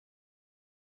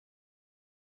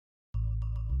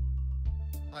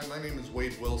Hi, my name is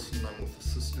Wade Wilson. I'm with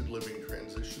Assisted Living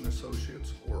Transition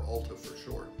Associates, or ALTA for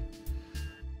short.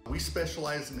 We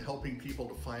specialize in helping people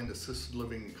to find assisted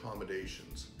living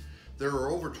accommodations. There are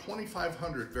over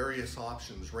 2,500 various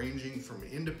options ranging from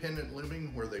independent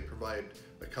living, where they provide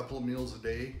a couple of meals a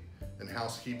day and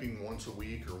housekeeping once a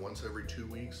week or once every 2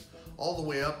 weeks, all the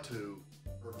way up to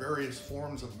various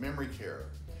forms of memory care,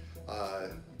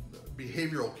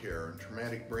 behavioral care and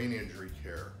traumatic brain injury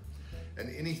care, and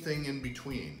anything in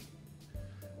between.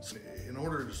 So in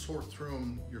order to sort through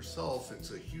them yourself,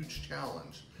 it's a huge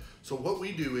challenge. So what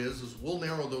we do is we'll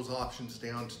narrow those options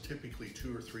down to typically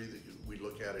 2 or 3 that we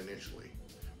look at initially.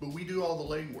 But we do all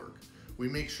the legwork. We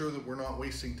make sure that we're not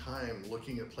wasting time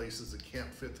looking at places that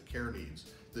can't fit the care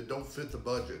needs, that don't fit the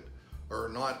budget, or are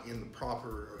not in the proper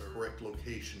or correct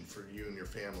location for you and your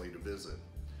family to visit.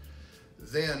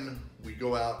 Then we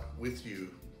go out with you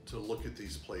to look at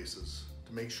these places,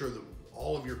 to make sure that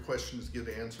all of your questions get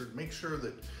answered. Make sure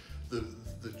that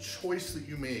the choice that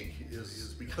you make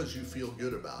is because you feel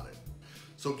good about it.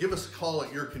 So give us a call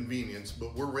at your convenience,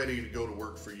 but we're ready to go to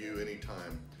work for you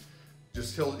anytime.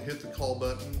 Just hit the call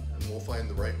button and we'll find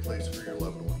the right place for your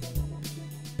loved one.